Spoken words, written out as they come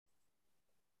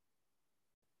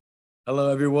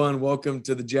Hello, everyone. Welcome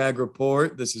to the JAG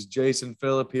Report. This is Jason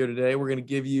Phillip here today. We're going to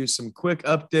give you some quick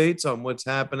updates on what's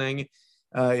happening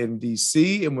in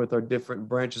DC and with our different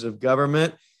branches of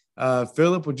government.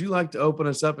 Phillip, would you like to open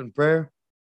us up in prayer?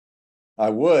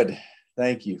 I would.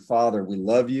 Thank you, Father. We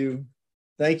love you.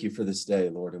 Thank you for this day,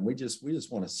 Lord. And we just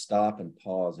want to stop and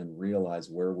pause and realize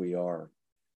where we are,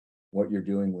 what you're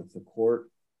doing with the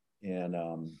court, and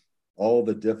all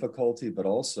the difficulty, but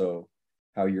also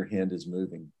how your hand is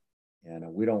moving. And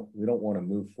we don't want to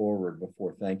move forward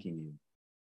before thanking you,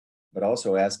 but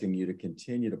also asking you to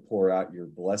continue to pour out your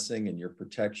blessing and your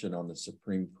protection on the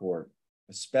Supreme Court,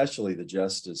 especially the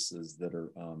justices that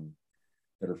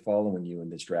are following you in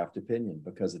this draft opinion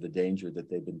because of the danger that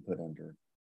they've been put under.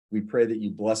 We pray that you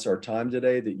bless our time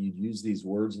today, that you use these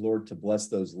words, Lord, to bless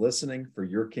those listening for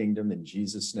your kingdom in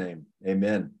Jesus' name.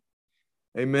 Amen.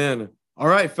 Amen. All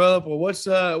right, Phillip. Well, what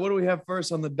do we have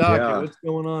first on the docket? Yeah. What's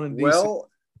going on in DC? Well,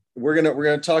 we're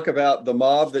gonna talk about the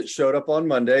mob that showed up on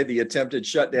Monday, the attempted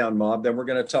shutdown mob. Then we're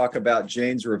going to talk about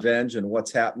Jane's revenge and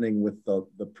what's happening with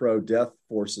the pro-death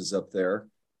forces up there.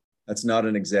 That's not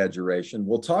an exaggeration.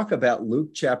 We'll talk about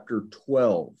Luke chapter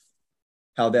 12,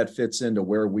 how that fits into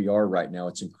where we are right now.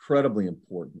 It's incredibly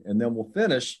important. And then we'll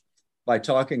finish by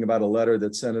talking about a letter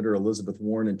that Senator Elizabeth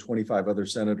Warren and 25 other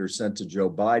senators sent to Joe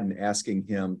Biden, asking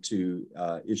him to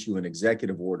issue an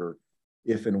executive order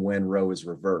if and when Roe is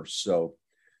reversed.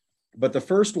 But the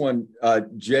first one,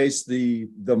 Jace,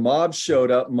 the mob showed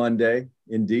up Monday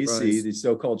in D.C., right. The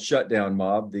so-called shutdown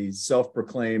mob, the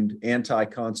self-proclaimed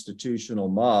anti-constitutional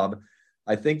mob.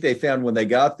 I think they found when they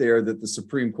got there that the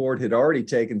Supreme Court had already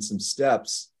taken some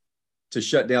steps to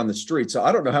shut down the street. So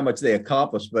I don't know how much they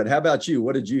accomplished, but how about you?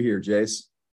 What did you hear, Jace?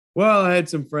 Well, I had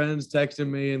some friends texting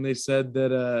me, and they said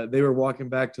that they were walking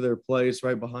back to their place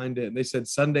right behind it, and they said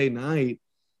Sunday night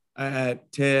at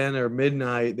 10 or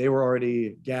midnight, they were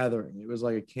already gathering. It was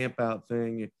like a camp out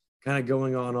thing kind of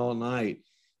going on all night.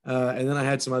 And then I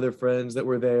had some other friends that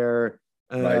were there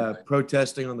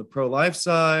protesting on the pro-life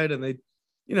side. And they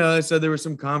said there was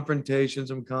some confrontation,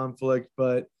 some conflict,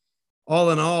 but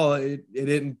all in all,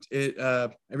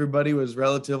 everybody was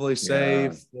relatively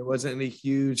safe. Yeah. There wasn't any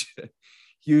huge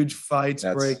fights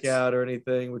break out or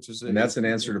anything, and that's an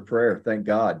answer to prayer. Thank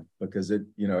God, because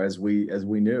as we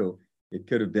knew, it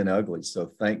could have been ugly.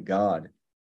 So thank God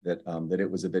that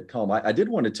it was a bit calm. I did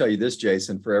want to tell you this,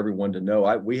 Jason, for everyone to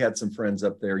know. We had some friends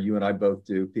up there. You and I both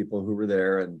do, people who were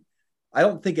there. And I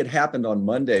don't think it happened on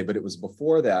Monday, but it was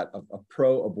before that. A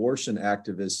pro-abortion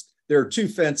activist. There are two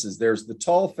fences. There's the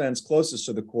tall fence closest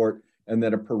to the court, and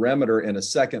then a perimeter and a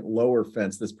second lower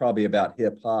fence that's probably about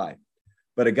hip high.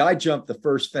 But a guy jumped the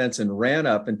first fence and ran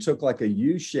up and took like a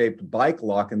U-shaped bike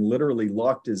lock and literally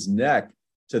locked his neck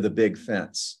to the big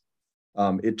fence.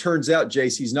 It turns out,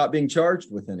 Jace, he's not being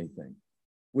charged with anything,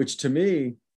 which to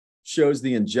me shows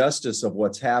the injustice of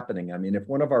what's happening. I mean, if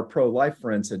one of our pro-life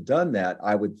friends had done that,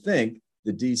 I would think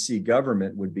the DC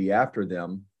government would be after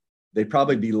them. They'd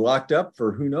probably be locked up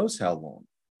for who knows how long.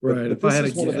 Right. But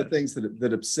this is one of the things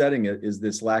that upsetting it is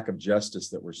this lack of justice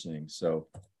that we're seeing. So,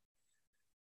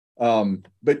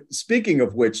 but speaking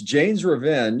of which, Jane's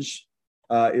Revenge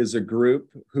is a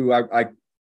group who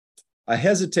I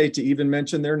hesitate to even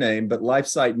mention their name, but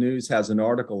LifeSite News has an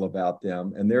article about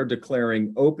them, and they're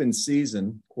declaring open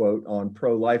season, quote, on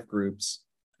pro-life groups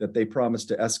that they promise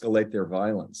to escalate their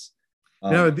violence.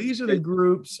 Now, these are the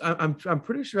groups, I'm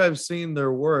pretty sure I've seen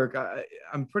their work.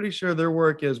 I'm pretty sure their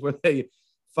work is where they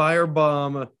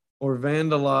firebomb or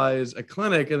vandalize a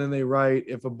clinic, and then they write,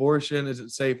 if abortion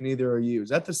isn't safe, neither are you. Is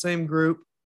that the same group?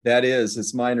 That is,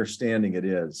 it's my understanding it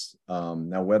is.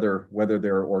 Now, whether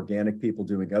there are organic people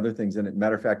doing other things in it,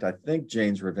 matter of fact, I think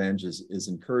Jane's Revenge is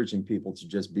encouraging people to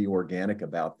just be organic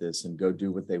about this and go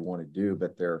do what they want to do,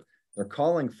 but they're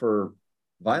calling for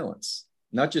violence,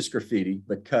 not just graffiti,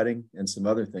 but cutting and some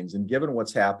other things. And given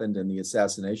what's happened in the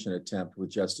assassination attempt with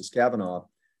Justice Kavanaugh,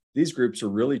 these groups are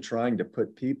really trying to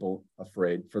put people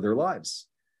afraid for their lives.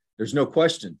 There's no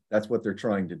question that's what they're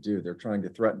trying to do. They're trying to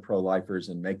threaten pro-lifers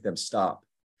and make them stop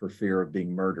for fear of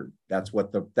being murdered. That's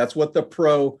what the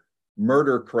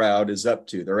pro-murder crowd is up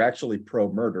to. They're actually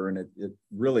pro-murder, and it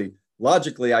really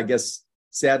logically, I guess,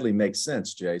 sadly makes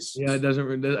sense, Jace. Yeah,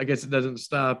 I guess it doesn't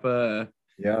stop.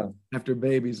 After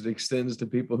babies, it extends to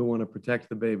people who want to protect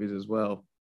the babies as well.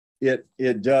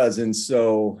 It does, and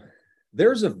so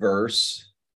there's a verse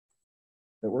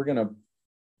that we're going to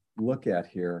look at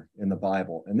here in the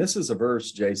Bible, and this is a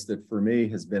verse, Jace, that for me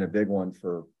has been a big one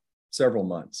for several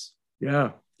months.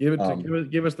 Yeah. Give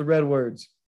us the red words.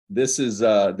 Yes,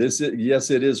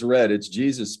 it is red. It's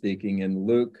Jesus speaking in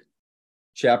Luke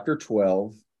chapter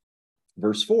 12,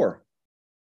 verse 4.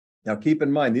 Now, keep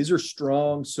in mind, these are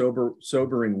strong,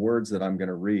 sobering words that I'm going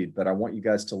to read, but I want you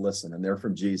guys to listen, and they're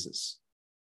from Jesus.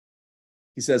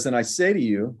 He says, and I say to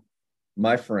you,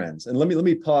 my friends, and let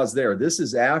me pause there. This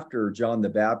is after John the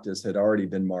Baptist had already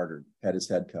been martyred, had his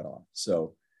head cut off.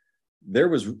 So there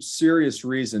was serious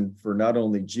reason for not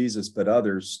only Jesus, but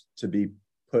others to be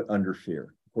put under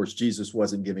fear. Of course, Jesus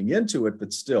wasn't giving into it,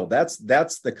 but still, that's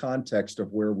the context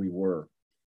of where we were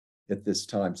at this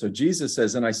time. So Jesus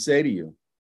says, and I say to you,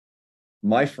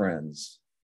 my friends,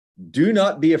 do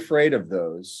not be afraid of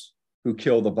those who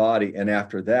kill the body, and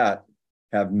after that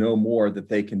have no more that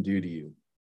they can do to you.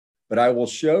 But I will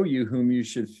show you whom you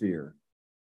should fear.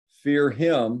 Fear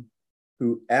him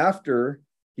who, after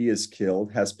he is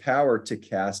killed, has power to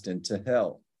cast into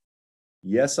hell.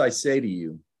 Yes, I say to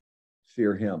you,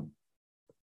 fear him.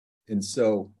 And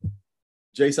so,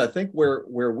 Jace, I think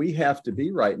where we have to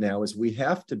be right now is we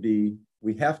have to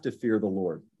fear the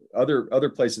Lord. Other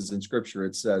places in Scripture,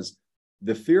 it says,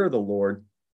 the fear of the Lord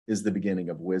is the beginning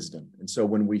of wisdom. And so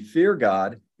when we fear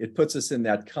God, it puts us in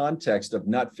that context of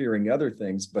not fearing other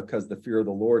things, because the fear of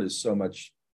the Lord is so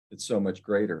much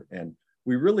greater. And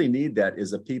we really need that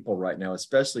as a people right now,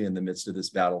 especially in the midst of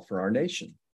this battle for our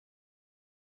nation.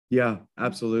 Yeah,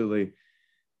 absolutely.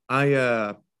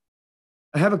 I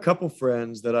have a couple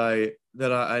friends that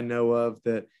I know of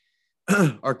that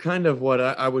are kind of what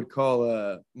I would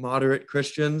call moderate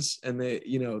Christians, and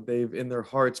they've in their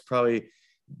hearts probably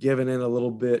given in a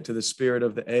little bit to the spirit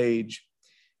of the age.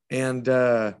 And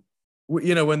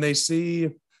when they see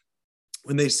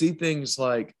things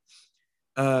like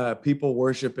people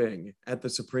worshiping at the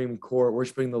Supreme Court,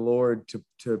 worshiping the Lord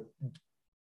to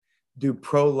do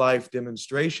pro-life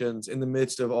demonstrations in the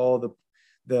midst of all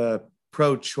the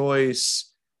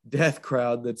pro-choice death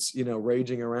crowd that's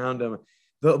raging around them,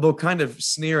 they'll kind of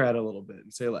sneer at it a little bit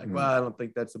and say like, well, I don't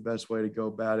think that's the best way to go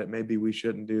about it. Maybe we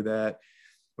shouldn't do that,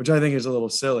 which I think is a little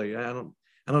silly. I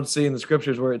don't see in the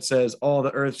scriptures where it says all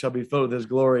the earth shall be filled with his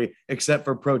glory, except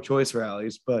for pro-choice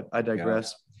rallies, but I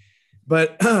digress. Yeah.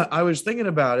 But I was thinking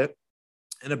about it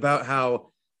and about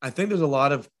how I think there's a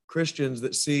lot of Christians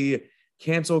that see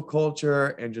cancel culture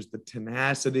and just the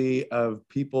tenacity of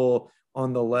people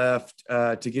on the left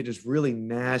to get just really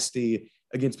nasty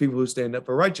against people who stand up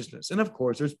for righteousness. And of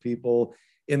course, there's people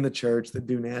in the church that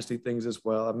do nasty things as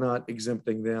well. I'm not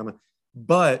exempting them,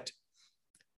 but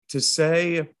to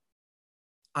say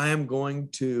I am going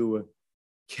to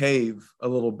cave a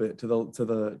little bit to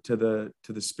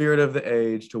the spirit of the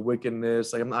age, to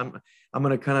wickedness, like I'm going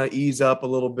to kind of ease up a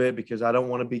little bit because I don't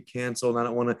want to be canceled and I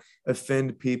don't want to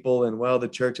offend people. And well, the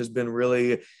church has been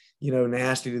really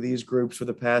nasty to these groups for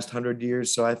the past 100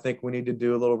 years. So I think we need to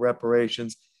do a little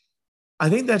reparations. I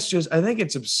think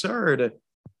it's absurd.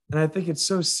 And I think it's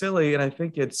so silly. And I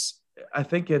think it's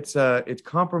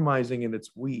compromising and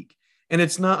it's weak. And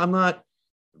I'm not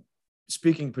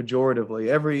speaking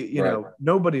pejoratively.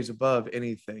 Nobody's above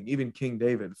anything. Even King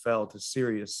David fell to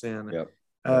serious sin. Yep.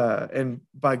 And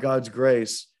by God's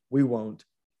grace, we won't.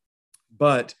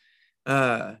 But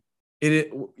the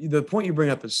point you bring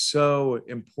up is so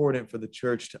important for the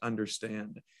church to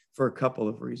understand for a couple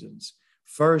of reasons.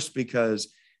 First,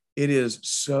 because it is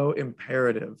so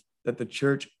imperative that the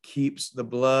church keeps the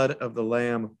blood of the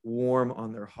Lamb warm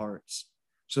on their hearts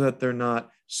so that they're not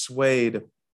swayed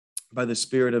by the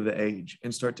spirit of the age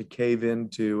and start to cave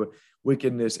into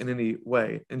wickedness in any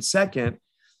way. And second,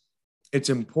 it's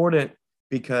important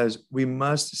because we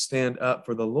must stand up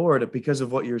for the Lord because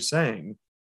of what you're saying.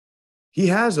 He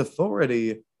has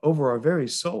authority over our very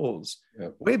souls,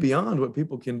 way beyond what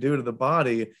people can do to the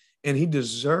body. And he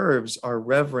deserves our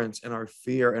reverence and our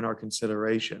fear and our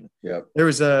consideration. Yep.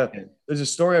 There's a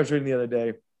story I was reading the other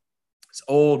day. This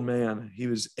old man, he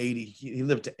was 80. He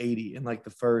lived to 80 in like the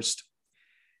first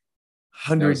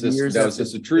 100 years. Now, is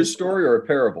this a true story or a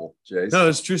parable, Jace? No,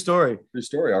 it's a true story. True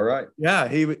story. All right. Yeah,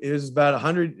 it was about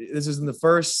 100. This is in the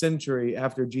first century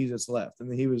after Jesus left,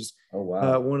 and he was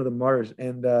one of the martyrs.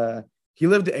 And he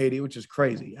lived to 80, which is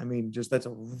crazy. I mean, that's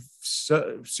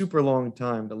a super long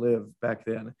time to live back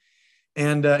then.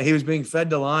 And he was being fed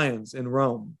to lions in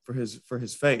Rome for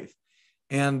his faith.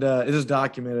 And it is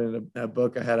documented in a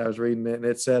book I was reading it, and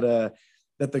it said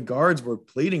that the guards were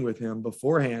pleading with him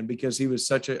beforehand because he was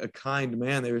such a kind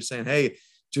man. They were saying, "Hey,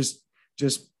 just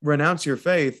renounce your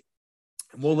faith,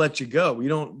 and we'll let you go.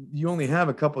 You only have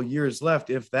a couple years left,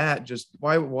 if that. Just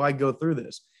why go through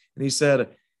this?" And he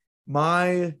said,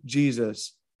 "My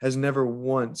Jesus has never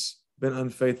once been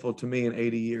unfaithful to me in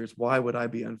 80 years. Why would I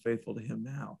be unfaithful to him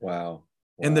now?" Wow.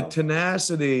 And the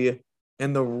tenacity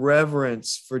and the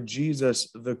reverence for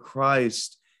Jesus, the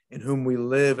Christ, in whom we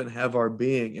live and have our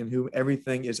being, and whom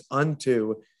everything is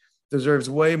unto, deserves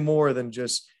way more than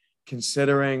just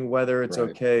considering whether it's Right.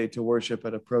 okay to worship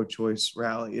at a pro-choice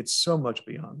rally. It's so much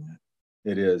beyond that.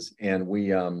 It is. And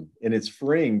and it's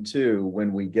freeing too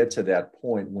when we get to that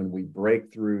point, when we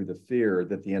break through the fear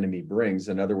that the enemy brings.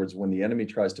 In other words, when the enemy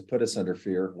tries to put us under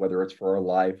fear, whether it's for our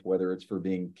life, whether it's for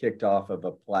being kicked off of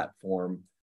a platform,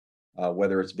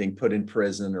 whether it's being put in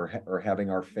prison or having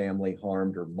our family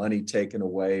harmed or money taken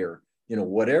away, or,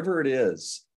 whatever it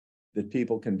is that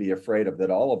people can be afraid of,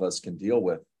 that all of us can deal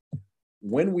with.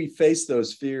 When we face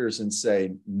those fears and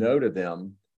say no to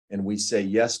them, and we say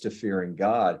yes to fearing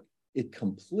God, it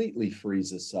completely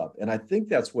frees us up. And I think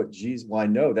that's what I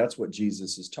know that's what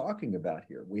Jesus is talking about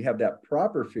here. We have that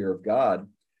proper fear of God.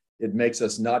 It makes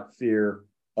us not fear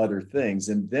other things.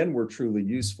 And then we're truly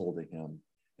useful to him.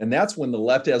 And that's when the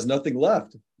left has nothing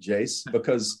left, Jace,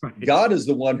 because God is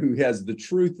the one who has the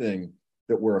true thing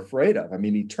that we're afraid of. I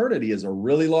mean, eternity is a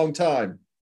really long time,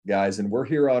 guys. And we're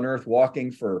here on earth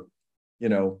walking for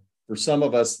some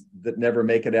of us that never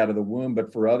make it out of the womb,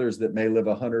 but for others that may live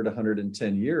 100,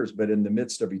 110 years. But in the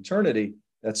midst of eternity,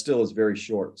 that still is very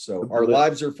short. So our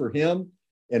lives are for him.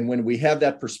 And when we have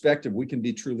that perspective, we can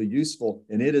be truly useful.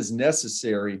 And it is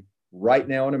necessary right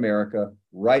now in America,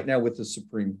 right now with the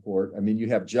Supreme Court. I mean, you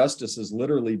have justices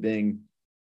literally being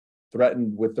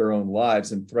threatened with their own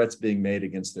lives and threats being made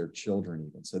against their children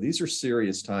even. So these are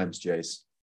serious times, Jace.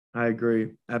 I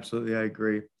agree. Absolutely, I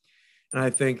agree. And I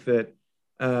think that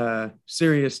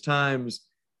serious times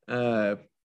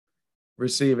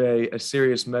receive a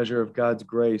serious measure of God's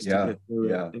grace to get through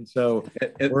it. And so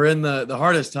we're in the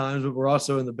hardest times, but we're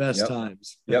also in the best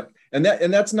times. Yep. And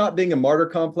that's not being a martyr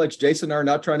complex. Jason and I are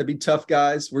not trying to be tough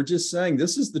guys. We're just saying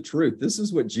this is the truth. This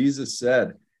is what Jesus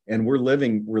said, and we're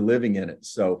living in it.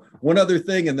 So one other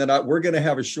thing, and then we're going to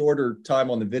have a shorter time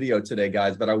on the video today,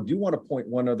 guys, but I do want to point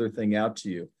one other thing out to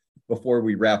you before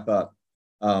we wrap up.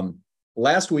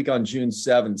 Last week on June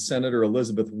 7th, Senator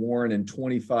Elizabeth Warren and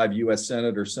 25 U.S.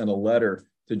 senators sent a letter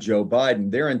to Joe Biden.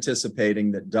 They're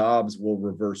anticipating that Dobbs will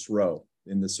reverse Roe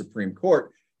in the Supreme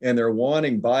Court, and they're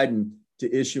wanting Biden to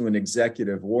issue an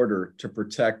executive order to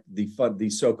protect the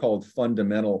so-called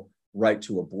fundamental right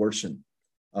to abortion.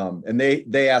 And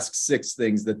they ask 6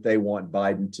 things that they want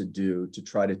Biden to do to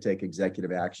try to take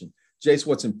executive action. Jace,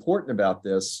 what's important about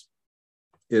this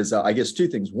is, I guess, 2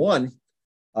 things. One,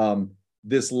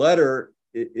 this letter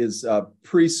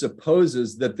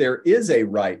presupposes that there is a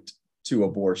right to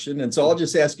abortion. And so I'll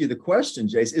just ask you the question,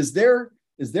 Jace, is there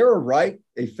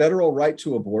a federal right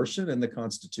to abortion in the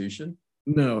Constitution?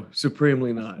 No,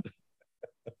 supremely not.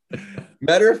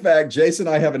 Matter of fact, Jason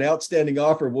and I have an outstanding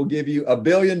offer. We'll give you $1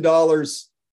 billion,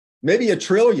 maybe $1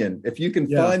 trillion, if you can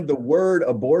find the word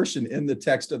abortion in the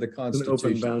text of the Constitution.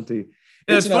 An open bounty.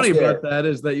 And it's funny about that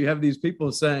is that you have these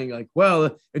people saying like,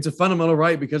 well, it's a fundamental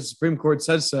right because the Supreme Court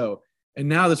says so. And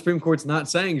now the Supreme Court's not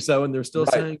saying so, and they're still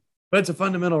saying, but it's a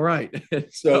fundamental right.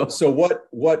 So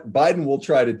what Biden will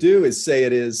try to do is say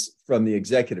it is from the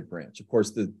executive branch. Of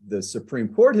course, the Supreme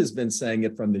Court has been saying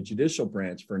it from the judicial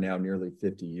branch for now nearly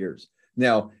 50 years.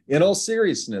 Now, in all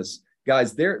seriousness,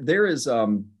 guys, there is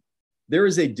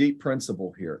a deep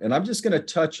principle here, and I'm just going to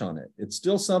touch on it. It's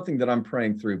still something that I'm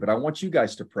praying through, but I want you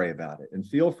guys to pray about it, and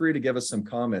feel free to give us some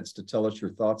comments to tell us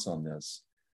your thoughts on this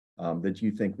that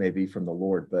you think may be from the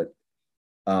Lord. But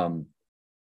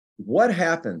what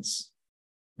happens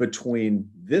between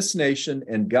this nation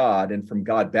and God, and from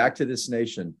God back to this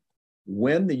nation,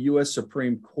 when the U.S.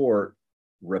 Supreme Court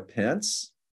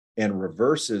repents and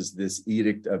reverses this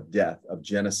edict of death, of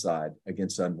genocide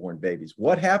against unborn babies?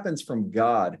 What happens from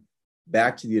God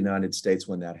back to the United States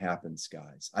when that happens,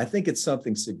 guys? I think it's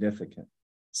something significant.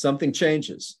 Something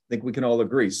changes. I think we can all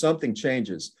agree. Something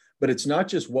changes. But it's not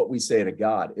just what we say to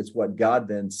God. It's what God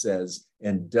then says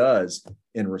and does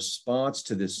in response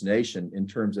to this nation in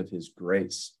terms of his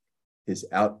grace, his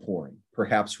outpouring,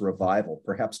 perhaps revival,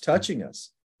 perhaps touching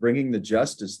us, bringing the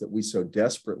justice that we so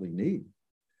desperately need.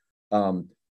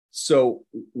 So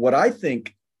what I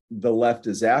think the left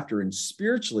is after, and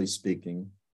spiritually speaking,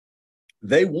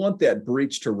 they want that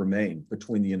breach to remain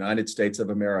between the United States of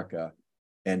America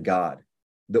and God,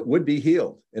 that would be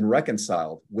healed and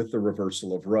reconciled with the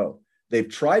reversal of Roe. They've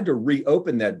tried to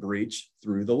reopen that breach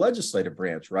through the legislative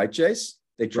branch, right, Jace?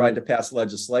 They tried to pass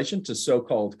legislation to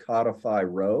so-called codify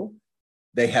Roe.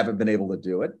 They haven't been able to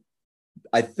do it.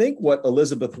 I think what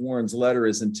Elizabeth Warren's letter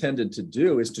is intended to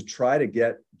do is to try to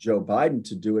get Joe Biden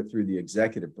to do it through the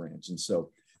executive branch. And so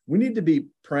we need to be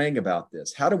praying about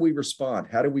this. How do we respond?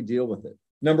 How do we deal with it?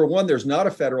 Number one, there's not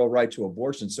a federal right to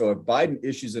abortion. So if Biden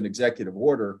issues an executive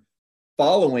order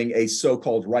following a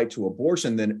so-called right to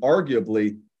abortion, then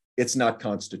arguably it's not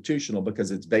constitutional because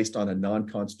it's based on a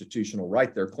non-constitutional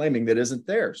right they're claiming that isn't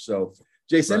there. So,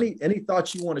 Jace, Right. any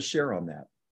thoughts you want to share on that?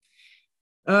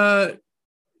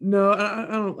 No,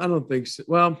 I don't think so.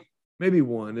 Well, maybe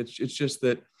one. It's just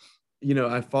that,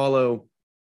 I follow,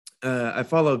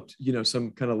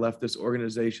 some kind of leftist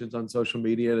organizations on social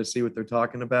media to see what they're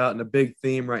talking about. And a big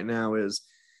theme right now is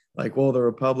like, well, the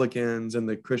Republicans and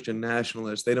the Christian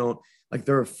nationalists, they don't like,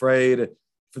 they're afraid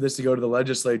for this to go to the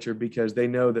legislature because they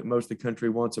know that most of the country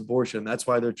wants abortion. That's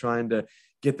why they're trying to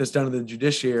get this done to the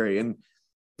judiciary. And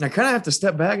I kind of have to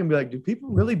step back and be like, do people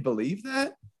really believe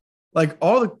that? Like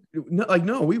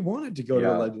no, we want it to go to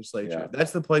the legislature. Yeah.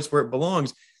 That's the place where it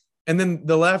belongs. And then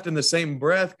the left in the same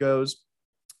breath goes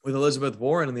with Elizabeth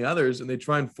Warren and the others, and they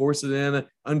try and force it in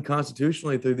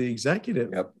unconstitutionally through the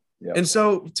executive. Yep. And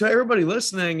so to everybody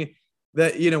listening,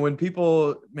 that, when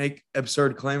people make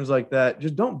absurd claims like that,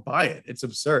 just don't buy it. It's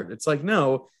absurd. It's like,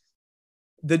 no,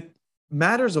 the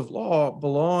matters of law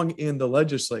belong in the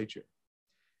legislature.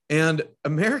 And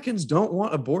Americans don't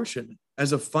want abortion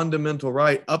as a fundamental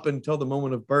right up until the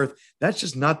moment of birth. That's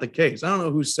just not the case. I don't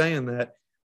know who's saying that,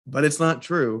 but it's not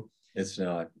true. It's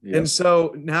not. Yep. And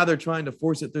so now they're trying to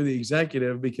force it through the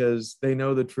executive because they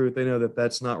know the truth. They know that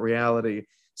that's not reality.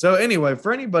 So anyway,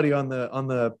 for anybody on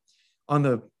the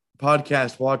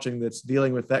podcast watching that's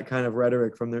dealing with that kind of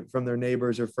rhetoric from their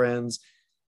neighbors or friends,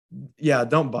 yeah,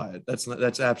 don't buy it.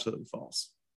 That's absolutely false.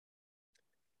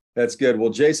 That's good.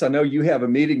 Well, Jace, I know you have a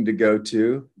meeting to go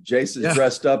to. Jace is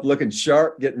dressed up, looking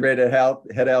sharp, getting ready to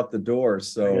head out the door.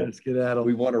 So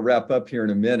we want to wrap up here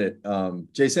in a minute.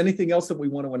 Jace, anything else that we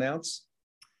want to announce?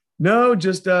 No,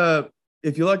 just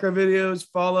if you like our videos,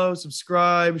 follow,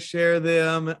 subscribe, share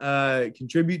them,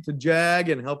 contribute to JAG,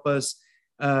 and help us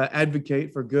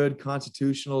advocate for good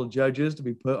constitutional judges to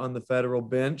be put on the federal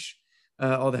bench,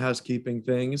 all the housekeeping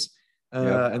things.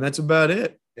 And that's about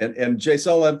it. And Jace,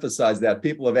 I'll emphasize that.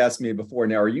 People have asked me before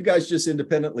now, are you guys just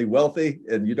independently wealthy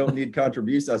and you don't need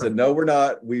contributions? I said, no, we're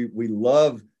not. We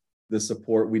love the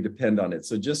support. We depend on it.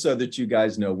 So just so that you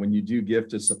guys know, when you do give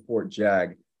to support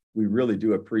JAG, we really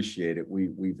do appreciate it.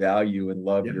 We value and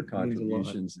love your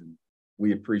contributions, and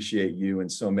we appreciate you,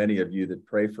 and so many of you that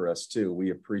pray for us too.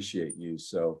 We appreciate you.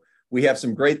 So we have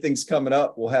some great things coming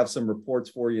up. We'll have some reports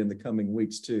for you in the coming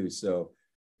weeks too. So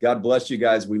God bless you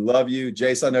guys. We love you.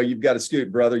 Jace, I know you've got to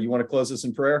scoot, brother. You want to close us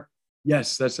in prayer?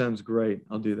 Yes, that sounds great.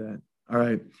 I'll do that. All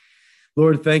right.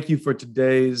 Lord, thank you for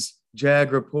today's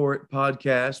JAG Report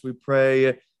podcast. We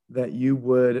pray that you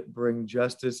would bring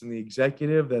justice in the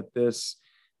executive, that this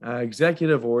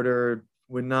executive order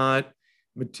would not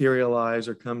materialize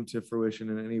or come to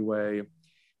fruition in any way.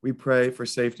 We pray for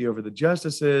safety over the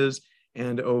justices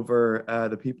and over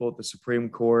the people at the Supreme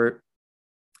Court.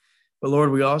 But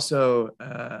Lord, we also,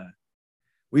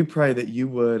 we pray that you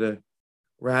would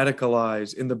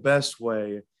radicalize in the best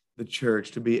way the church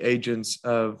to be agents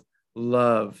of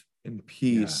love and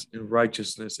peace and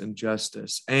righteousness and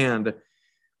justice. And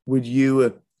would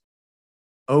you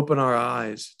open our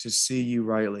eyes to see you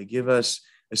rightly? Give us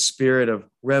a spirit of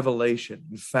revelation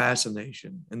and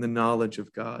fascination and the knowledge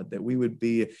of God, that we would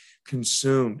be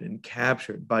consumed and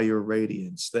captured by your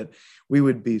radiance, that we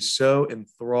would be so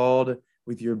enthralled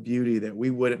with your beauty that we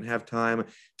wouldn't have time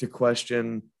to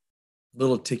question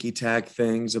little ticky-tack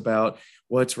things about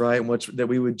what's right and that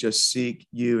we would just seek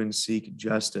you and seek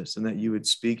justice, and that you would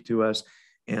speak to us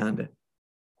and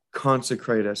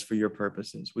consecrate us for your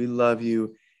purposes. We love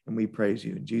you and we praise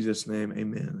you. In Jesus' name,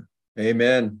 amen.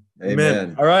 Amen.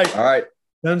 Amen. All right. All right.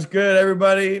 Sounds good,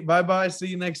 everybody. Bye-bye. See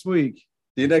you next week.